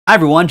Hi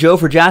everyone, Joe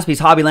for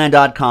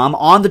JaspysHobbyland.com.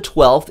 On the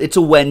 12th, it's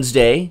a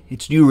Wednesday.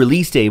 It's new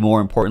release day,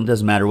 more important.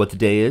 Doesn't matter what the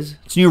day is.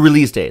 It's new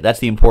release day. That's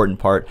the important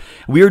part.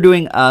 We are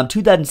doing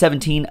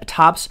 2017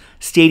 Topps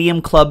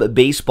Stadium Club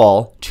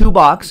Baseball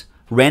 2-box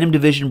random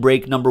division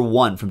break number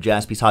 1 from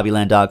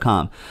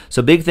JaspysHobbyland.com.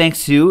 So big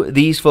thanks to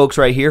these folks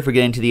right here for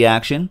getting to the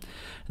action.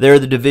 There are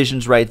the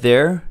divisions right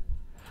there.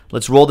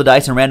 Let's roll the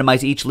dice and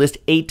randomize each list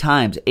 8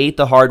 times. 8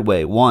 the hard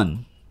way.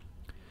 1,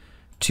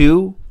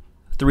 2,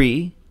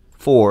 3,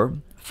 4,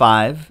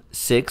 5,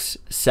 6,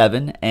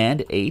 7,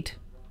 and 8.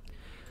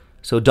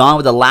 So Don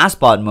with the last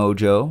spot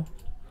mojo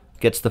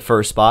gets the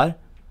first spot.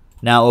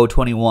 Now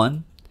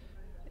 021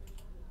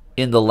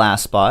 in the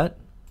last spot.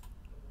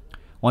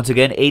 Once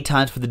again, 8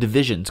 times for the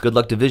divisions. Good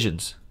luck,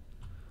 divisions.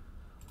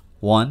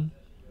 1,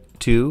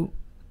 2,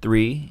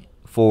 3,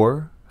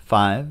 4,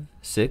 5,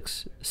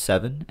 6,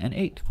 7, and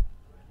 8.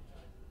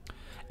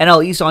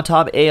 NL East on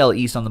top, AL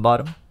East on the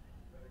bottom.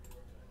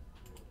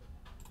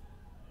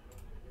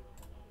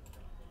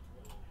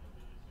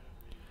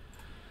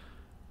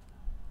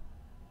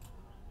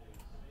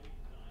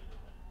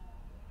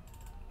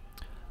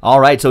 All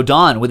right, so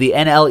Don with the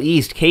NL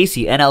East,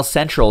 Casey, NL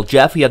Central,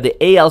 Jeff, you have the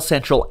AL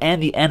Central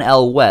and the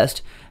NL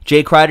West.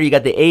 Jay Kreider, you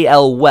got the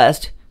AL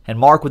West, and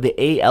Mark with the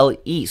AL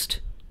East.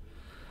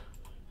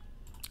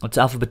 Let's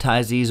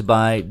alphabetize these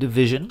by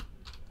division.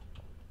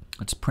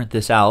 Let's print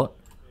this out.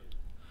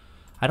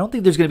 I don't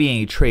think there's going to be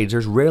any trades.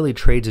 There's rarely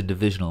trades in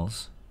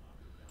divisionals.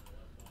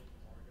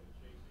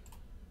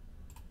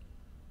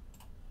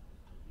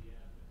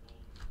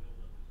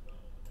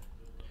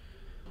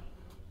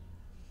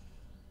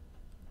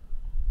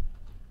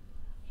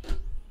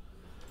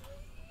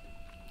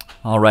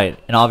 All right,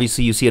 and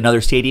obviously you see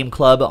another Stadium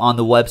Club on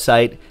the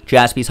website,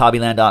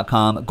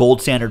 JaspysHobbyland.com. Gold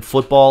Standard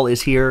Football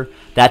is here.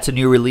 That's a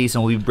new release,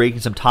 and we'll be breaking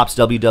some Topps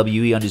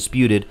WWE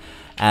Undisputed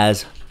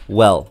as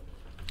well.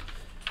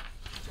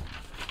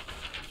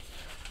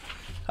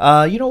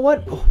 You know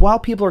what? While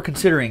people are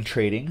considering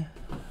trading,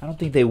 I don't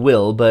think they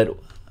will, but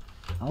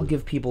I'll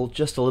give people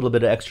just a little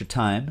bit of extra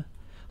time.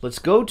 Let's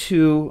go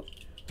to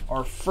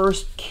our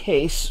first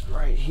case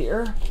right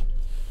here.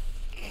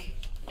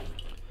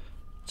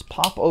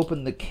 Pop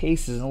open the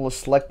cases and we'll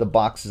select the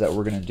boxes that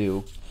we're going to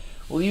do.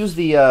 We'll use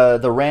the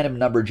random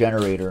number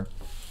generator.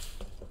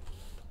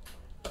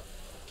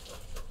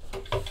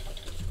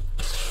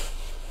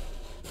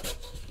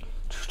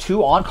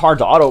 Two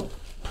on-cards auto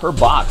per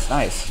box.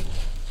 Nice.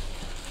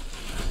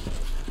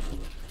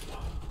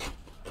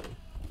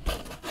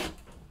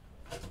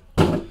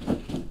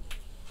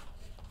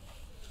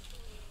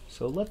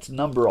 So let's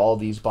number all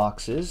these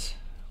boxes.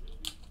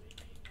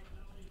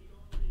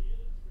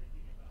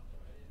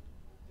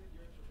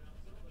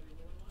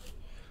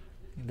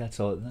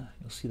 That's all.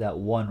 You'll see that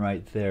 1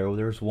 right there. Well,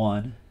 there's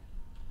 1.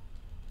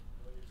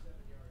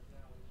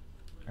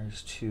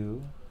 There's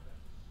 2,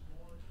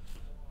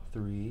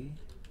 3,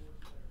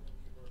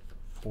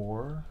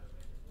 4,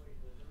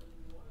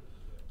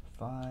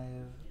 5,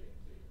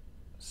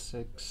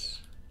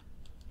 6,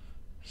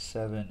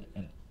 7,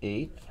 and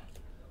 8.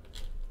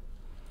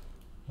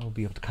 We'll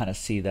be able to kind of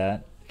see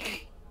that.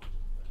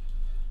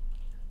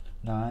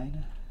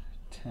 9,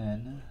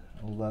 10,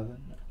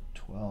 11,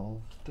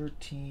 12,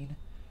 13,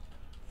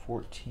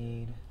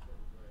 14,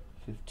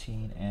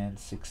 15, and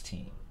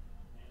 16.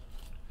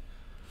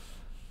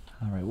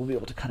 All right, we'll be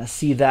able to kind of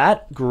see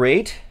that.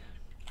 Great.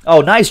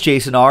 Oh, nice,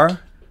 Jason R.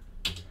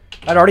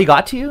 That already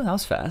got to you? That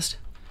was fast.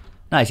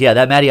 Nice. Yeah,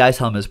 that Matty Ice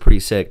helmet is pretty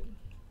sick.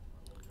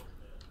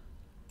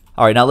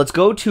 All right, now let's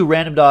go to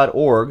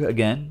random.org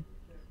again.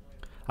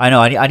 I know,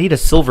 I need a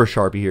silver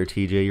Sharpie here,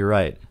 TJ. You're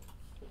right.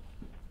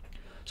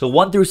 So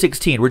 1 through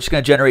 16, we're just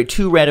going to generate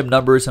 2 random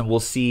numbers, and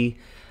we'll see.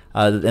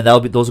 And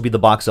those will be the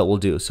boxes that we'll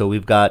do. So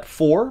we've got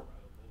 4.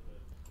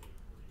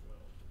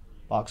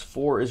 Box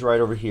 4 is right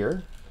over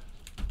here.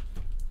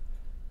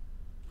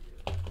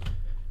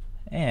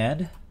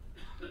 And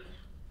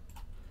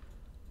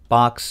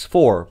box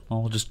 4, well,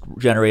 we'll just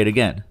generate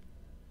again.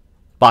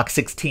 Box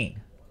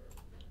 16,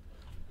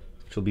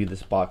 which will be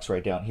this box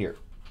right down here.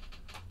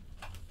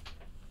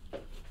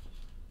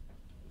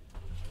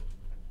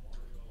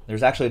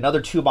 There's actually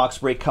another 2-box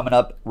break coming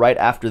up right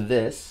after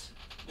this.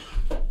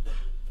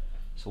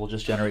 So we'll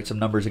just generate some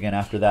numbers again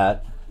after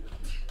that.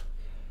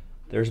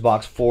 There's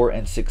box 4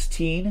 and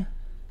 16.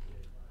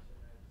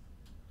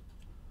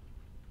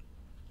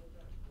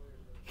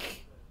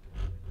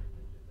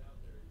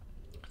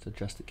 Let's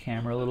adjust the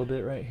camera a little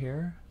bit right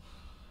here.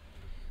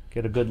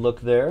 Get a good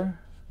look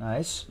there.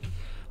 Nice.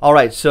 All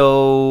right,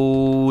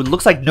 so it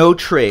looks like no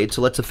trade.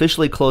 So let's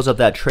officially close up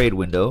that trade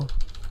window.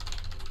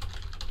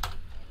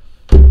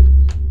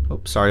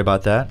 Oops, sorry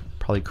about that.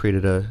 Probably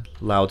created a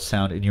loud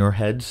sound in your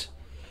heads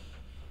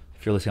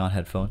if you're listening on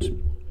headphones.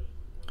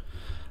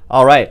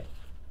 All right,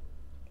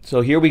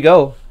 so here we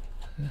go.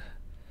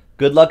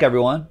 Good luck,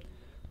 everyone.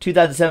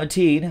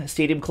 2017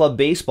 Stadium Club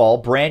Baseball,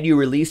 brand new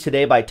release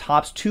today by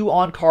Topps. 2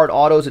 on-card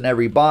autos in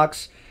every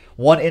box,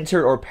 1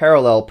 insert or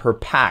parallel per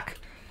pack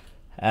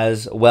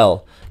as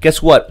well.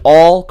 Guess what?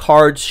 All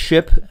cards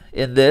ship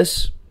in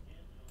this.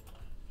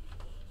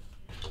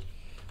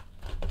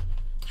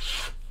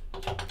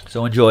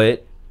 So enjoy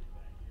it.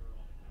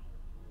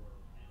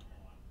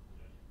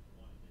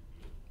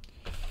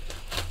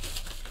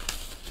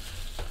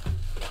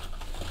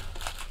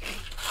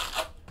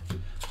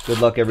 Good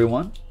luck,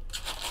 everyone.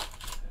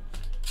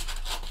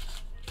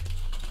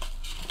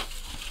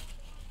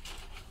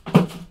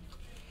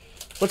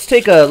 Let's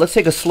take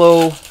a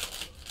slow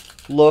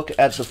look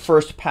at the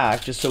first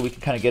pack just so we can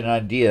kind of get an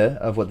idea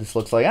of what this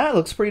looks like. Ah, it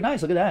looks pretty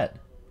nice. Look at that.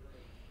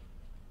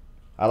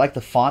 I like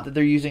the font that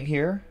they're using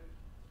here.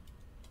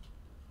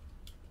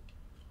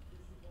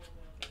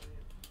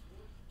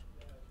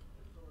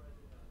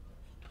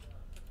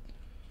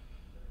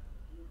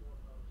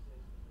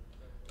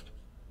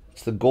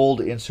 It's the gold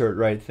insert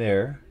right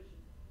there.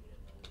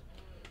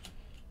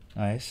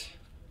 Nice.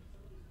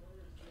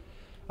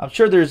 I'm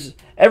sure there's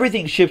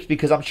everything ships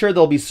because I'm sure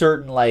there'll be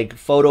certain like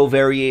photo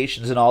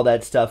variations and all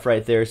that stuff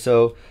right there.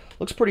 So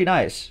looks pretty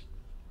nice.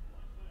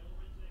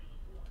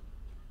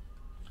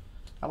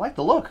 I like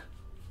the look.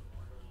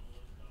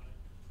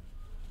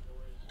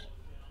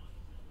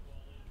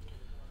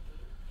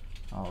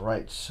 All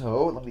right,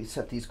 so let me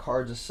set these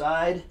cards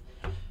aside,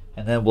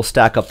 and then we'll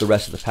stack up the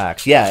rest of the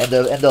packs. Yeah, and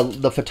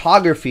the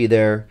photography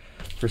there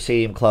for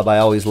Stadium Club I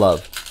always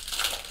love.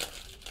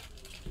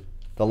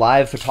 The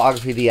live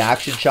photography, the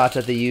action shots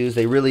that they use,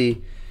 they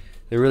really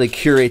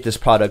curate this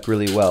product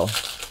really well.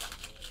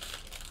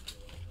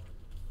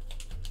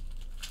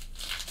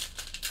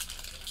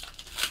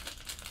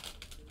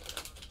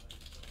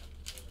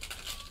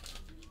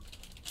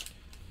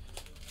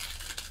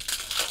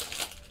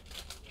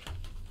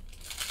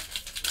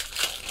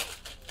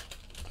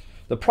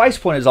 The price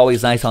point is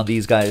always nice on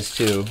these guys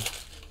too.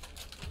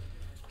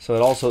 So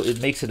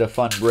it makes it a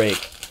fun break.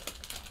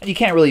 And you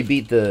can't really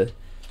beat the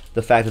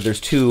fact that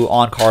there's 2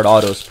 on-card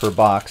autos per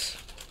box.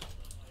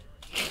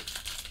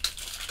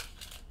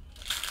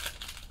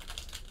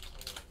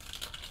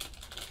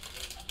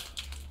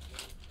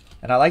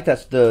 And I like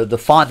that the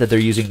font that they're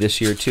using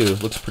this year too.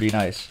 Looks pretty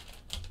nice.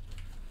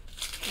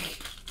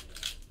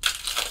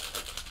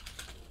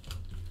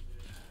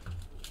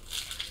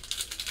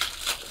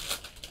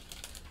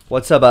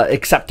 What's up,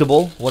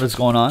 Acceptable? What is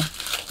going on?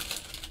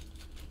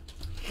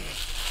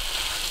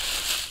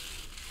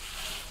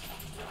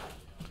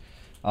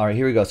 All right,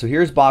 here we go. So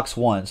here's box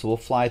 1. So we'll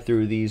fly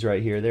through these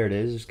right here. There it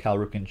is. There's Cal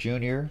Ripken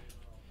Jr.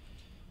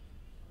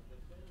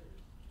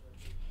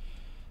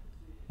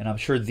 And I'm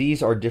sure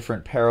these are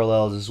different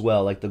parallels as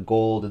well, like the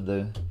gold and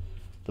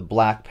the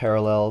black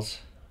parallels.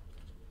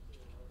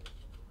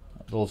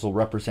 Those will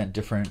represent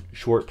different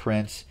short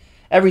prints.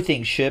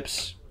 Everything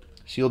ships,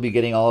 so you'll be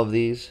getting all of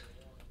these.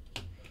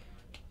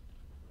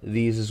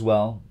 These as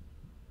well.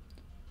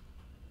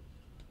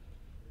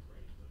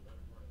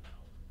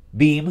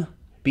 Beam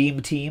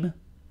Team.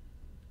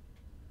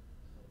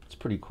 It's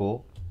pretty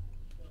cool.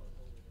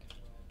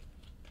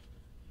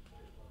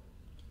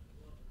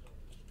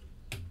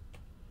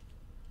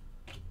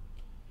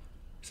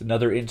 It's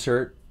another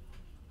insert.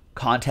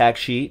 Contact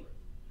sheet.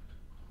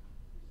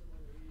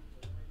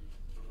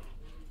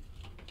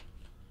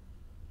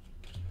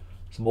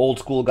 Some old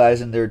school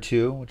guys in there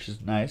too, which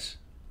is nice.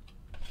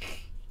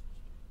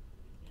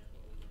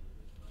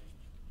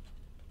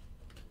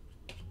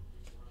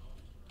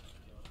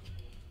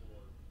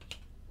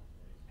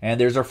 And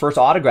there's our first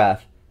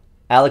autograph.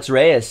 Alex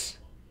Reyes.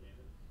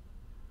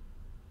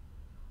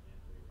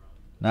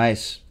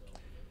 Nice.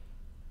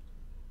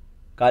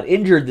 Got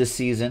injured this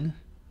season,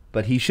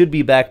 but he should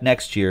be back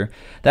next year.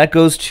 That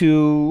goes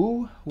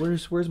to...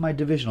 Where's my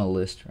divisional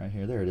list? Right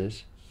here. There it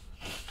is.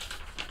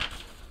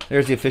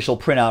 There's the official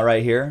printout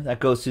right here. That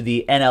goes to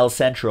the NL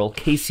Central.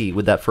 Casey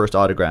with that first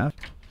autograph.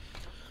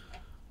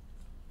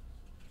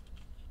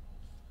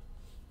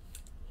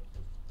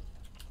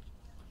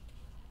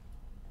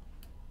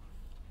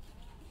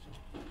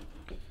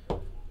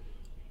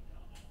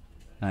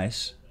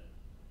 Nice.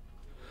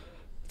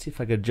 Let's see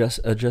if I could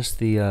adjust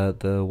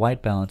the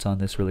white balance on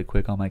this really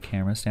quick on my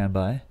camera. Stand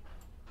by.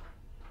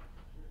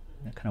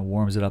 That kind of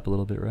warms it up a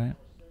little bit, right?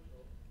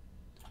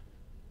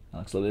 That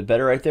looks a little bit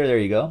better right there. There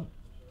you go.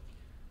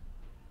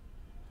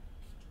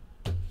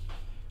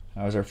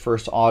 That was our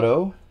first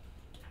auto.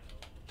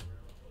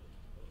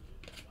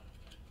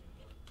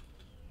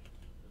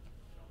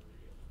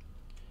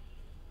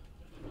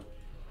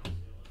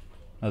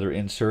 Another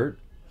insert.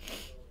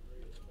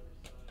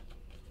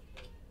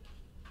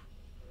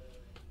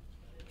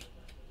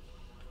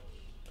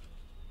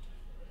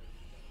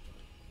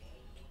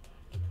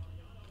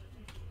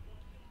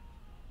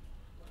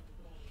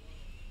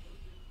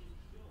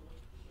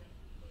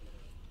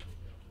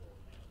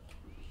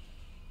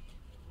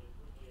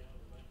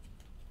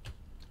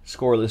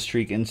 Scoreless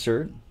streak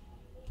insert.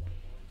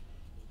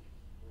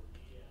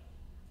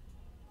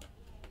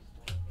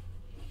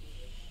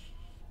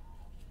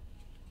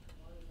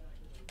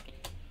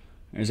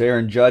 There's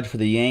Aaron Judge for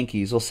the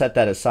Yankees. We'll set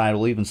that aside.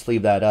 We'll even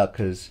sleeve that up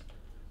because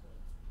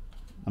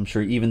I'm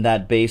sure even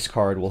that base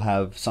card will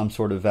have some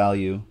sort of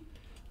value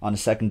on a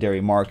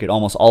secondary market.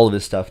 Almost all of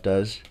his stuff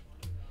does.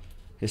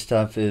 His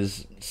stuff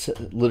is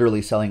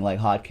literally selling like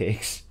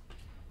hotcakes.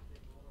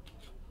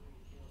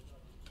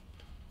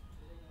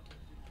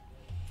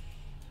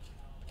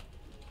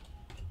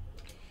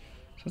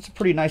 So it's a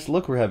pretty nice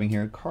look we're having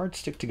here. Cards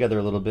stick together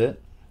a little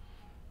bit.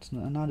 It's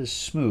not as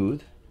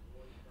smooth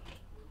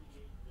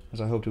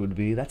as I hoped it would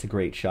be. That's a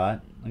great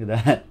shot. Look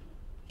at that.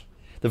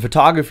 The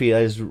photography,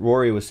 as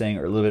Rory was saying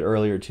a little bit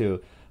earlier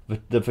too,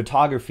 the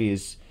photography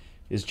is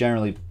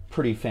generally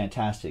pretty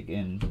fantastic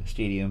in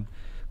Stadium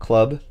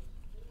Club.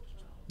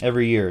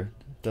 Every year,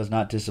 does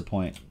not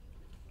disappoint.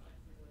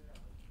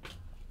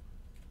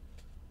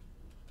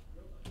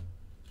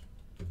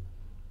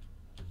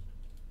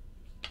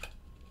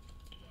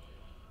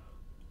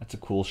 That's a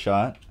cool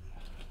shot.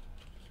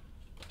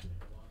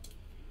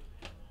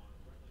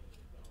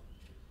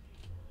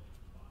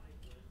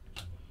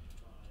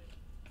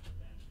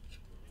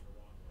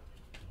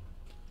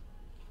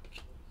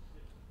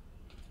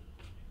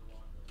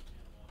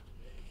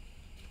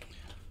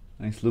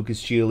 Nice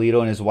Lucas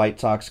Giolito in his White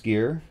Sox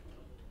gear.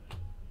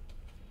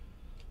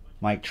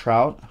 Mike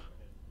Trout.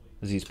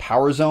 Is he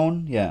Power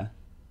Zone? Yeah.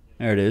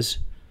 There it is.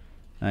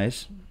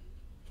 Nice.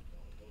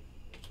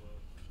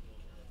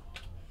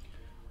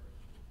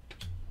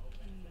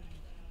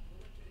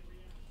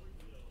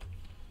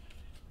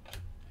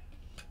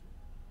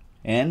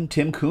 And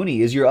Tim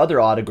Cooney is your other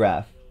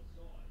autograph.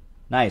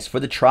 Nice. For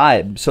the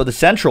Tribe. So the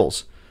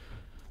Centrals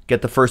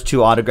get the first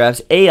two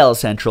autographs. AL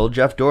Central,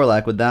 Jeff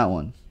Dorlack with that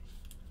one.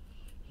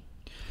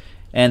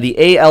 And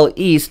the AL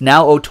East,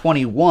 now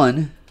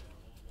 021.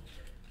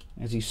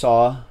 As you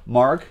saw,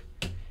 Mark,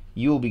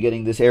 you will be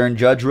getting this Aaron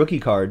Judge rookie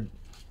card,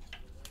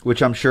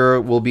 which I'm sure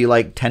will be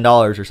like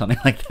 $10 or something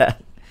like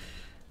that.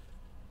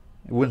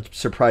 It wouldn't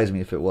surprise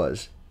me if it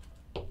was.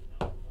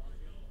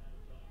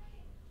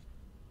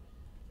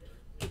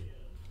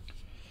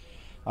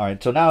 All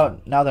right, so now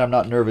that I'm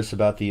not nervous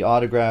about the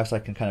autographs, I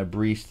can kind of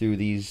breeze through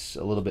these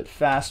a little bit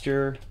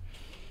faster.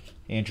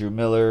 Andrew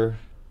Miller,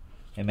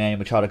 Emmanuel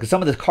Machado, because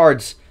some of the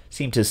cards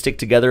seem to stick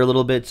together a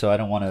little bit, so I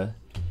don't want to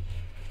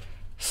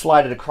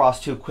slide it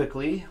across too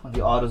quickly when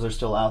the autos are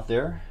still out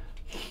there.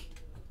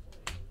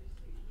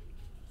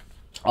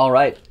 All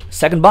right,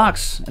 second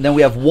box, and then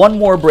we have one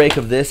more break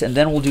of this, and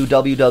then we'll do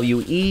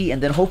WWE,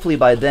 and then hopefully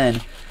by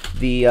then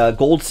the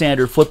Gold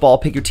Standard Football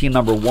Pick Your Team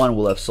 #1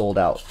 will have sold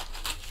out.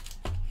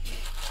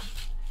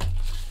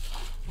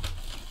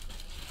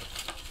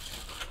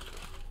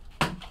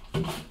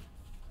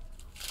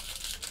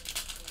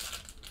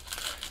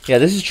 Yeah,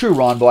 this is true,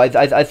 Ronbo.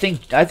 I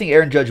think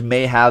Aaron Judge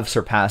may have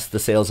surpassed the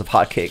sales of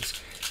hotcakes.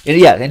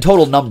 Yeah, in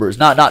total numbers,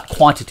 not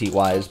quantity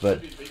wise,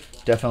 but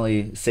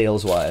definitely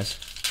sales wise.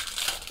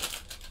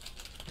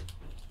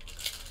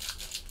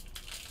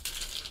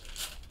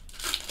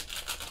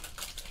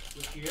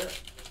 Which year?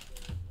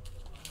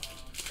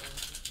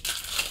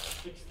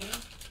 16.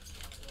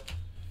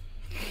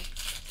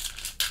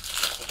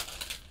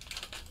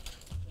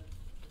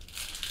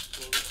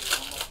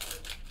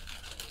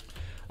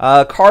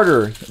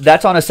 Carter,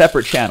 that's on a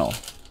separate channel.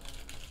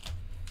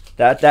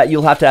 That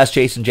you'll have to ask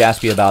Jason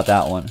Jaspy about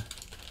that one.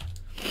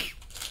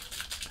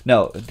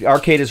 No, the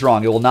arcade is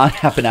wrong. It will not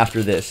happen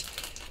after this.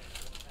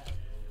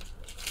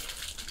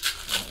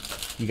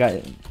 You got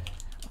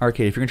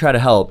arcade. If you're gonna try to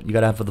help, you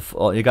gotta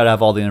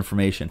have all the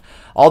information.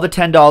 All the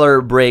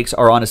 $10 breaks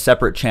are on a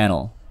separate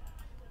channel,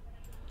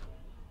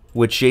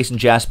 which Jason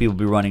Jaspy will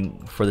be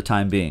running for the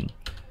time being.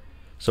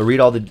 So read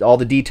all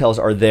the details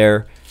are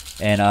there.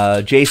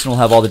 And Jason will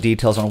have all the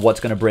details on what's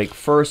going to break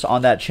first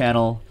on that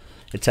channel,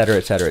 etc.,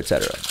 etc.,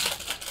 etc.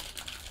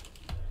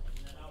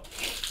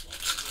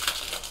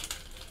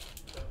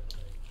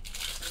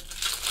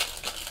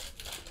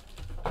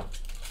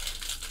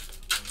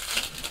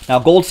 Now,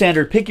 Gold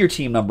Standard Pick Your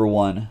Team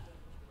 #1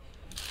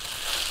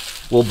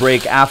 will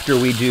break after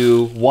we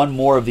do one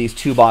more of these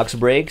 2-box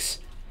breaks,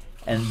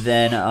 and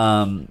then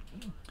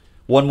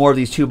one more of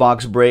these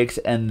 2-box breaks,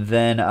 and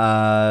then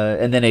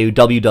a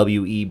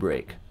WWE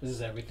break. This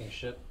is everything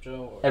shipped,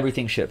 Joe? Or?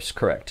 Everything ships,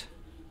 correct.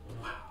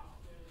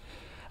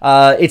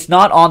 It's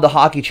not on the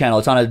hockey channel.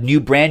 It's on a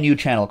brand new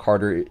channel,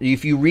 Carter.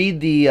 If you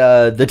read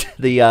all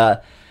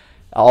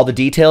the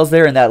details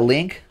there in that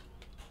link,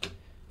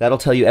 that'll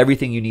tell you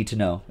everything you need to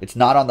know. It's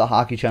not on the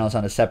hockey channel. It's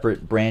on a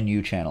separate, brand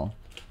new channel.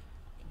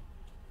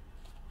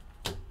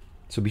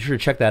 So be sure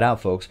to check that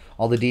out, folks.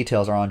 All the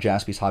details are on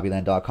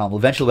JaspysHobbyland.com.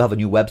 Eventually, we'll have a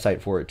new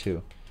website for it,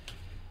 too.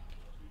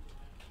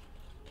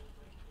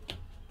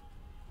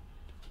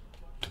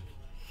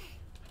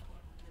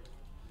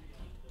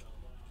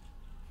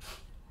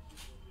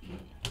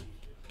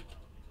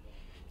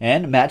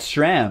 And Matt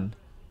Stram,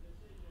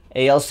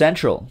 AL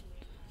Central.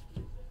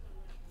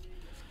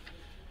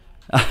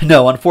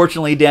 No,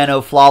 unfortunately,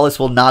 Dano, Flawless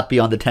will not be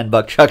on the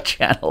 $10 Chuck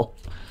channel.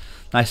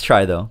 Nice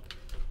try, though.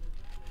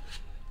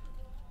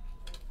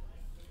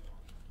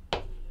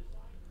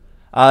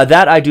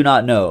 That I do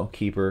not know,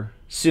 Keeper.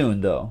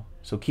 Soon, though.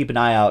 So keep an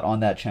eye out on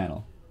that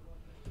channel.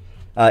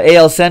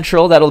 AL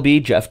Central, that'll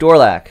be Jeff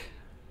Dorlack.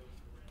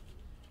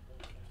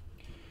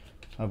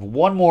 I have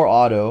one more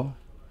auto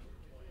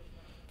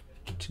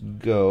to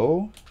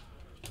go.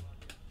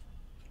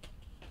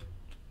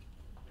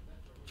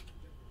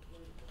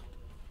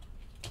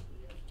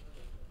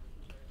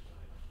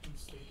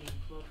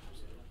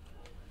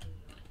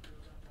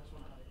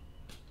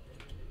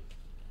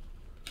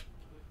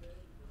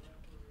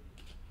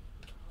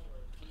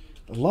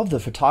 love the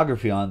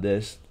photography on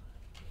this.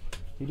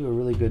 You do a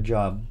really good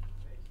job.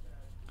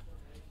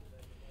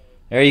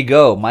 There you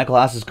go. Michael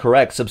Haas is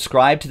correct.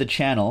 Subscribe to the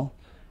channel,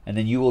 and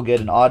then you will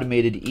get an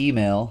automated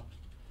email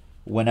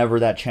whenever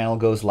that channel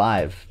goes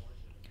live.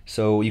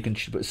 So you can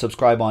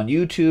subscribe on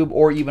YouTube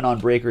or even on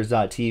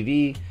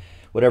breakers.tv,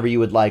 whatever you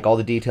would like. All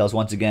the details,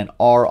 once again,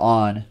 are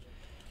on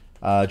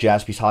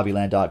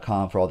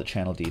JaspysHobbyland.com for all the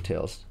channel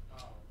details.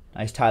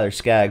 Nice Tyler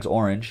Skaggs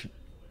orange.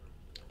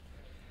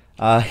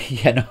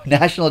 Yeah, no,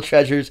 National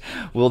Treasures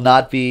will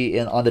not be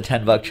on the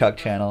 10 Buck Chuck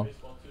channel.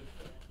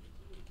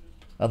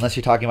 Unless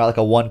you're talking about like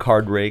a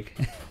 1-card break.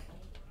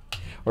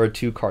 Or a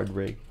 2-card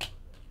break.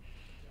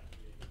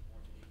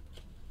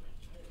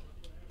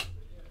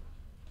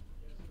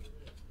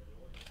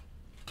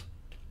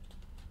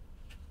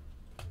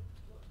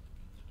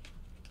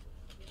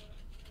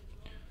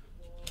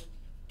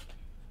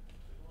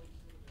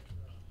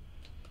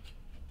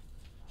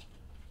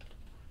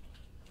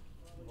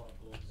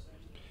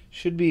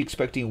 Should be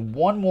expecting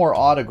one more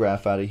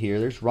autograph out of here.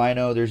 There's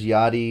Rhino, there's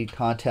Yachty,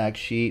 contact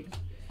sheet,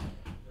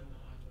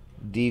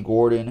 D.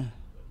 Gordon,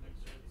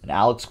 and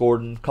Alex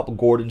Gordon. A couple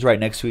Gordons right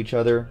next to each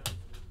other.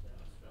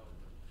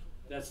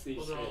 That's the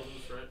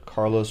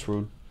Carlos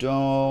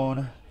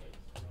Rodon.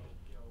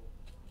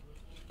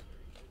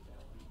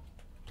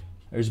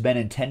 There's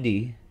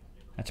Benintendi.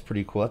 That's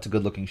pretty cool. That's a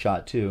good looking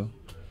shot too.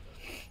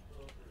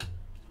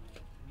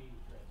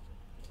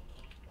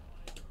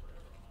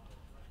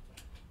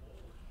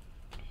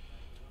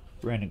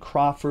 Brandon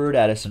Crawford,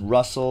 Addison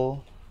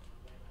Russell.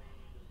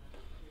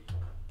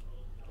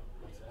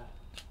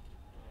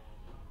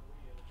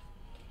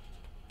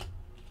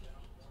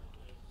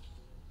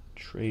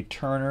 Trey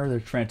Turner,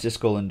 there's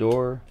Francisco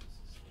Lindor.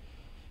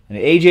 And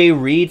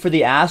AJ Reed for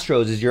the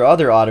Astros is your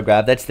other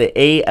autograph. That's the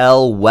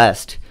AL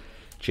West.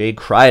 Jay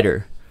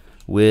Kreider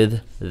with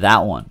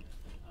that one.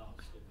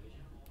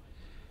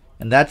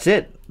 And that's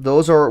it.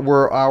 Those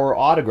were our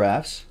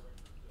autographs.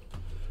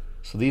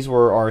 So these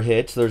were our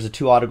hits. There's the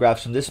 2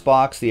 autographs from this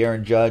box, the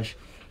Aaron Judge,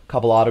 a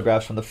couple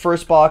autographs from the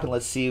first box, and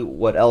let's see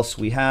what else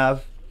we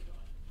have.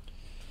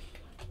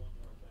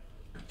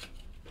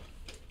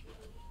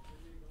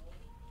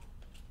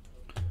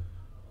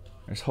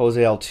 There's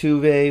Jose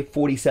Altuve,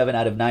 47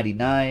 out of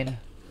 99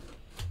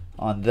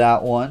 on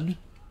that one.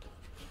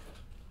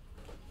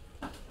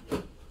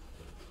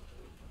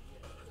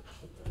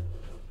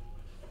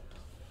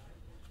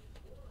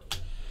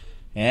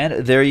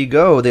 And there you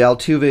go. The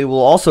Altuve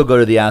will also go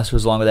to the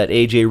Astros along with that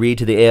AJ Reed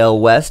to the AL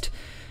West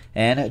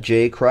and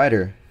Jay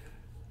Kreider.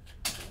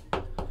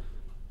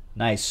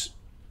 Nice.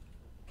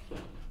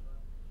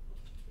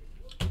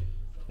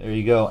 There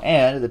you go.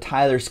 And the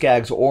Tyler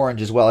Skaggs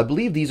orange as well. I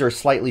believe these are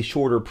slightly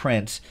shorter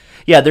prints.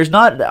 Yeah, there's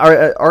not...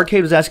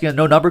 Arcade was asking,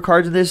 no number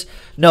cards in this?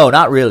 No,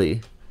 not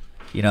really.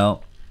 You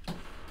know...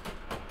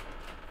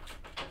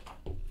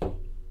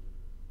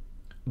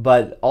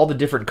 But all the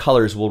different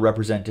colors will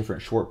represent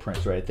different short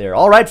prints right there.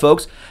 All right,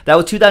 folks. That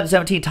was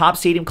 2017 Topps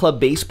Stadium Club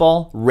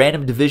Baseball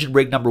Random Division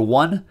Break number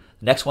 1. The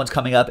next one's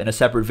coming up in a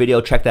separate video.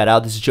 Check that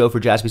out. This is Joe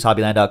for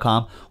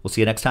JaspysHobbyland.com. We'll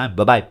see you next time.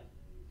 Bye-bye.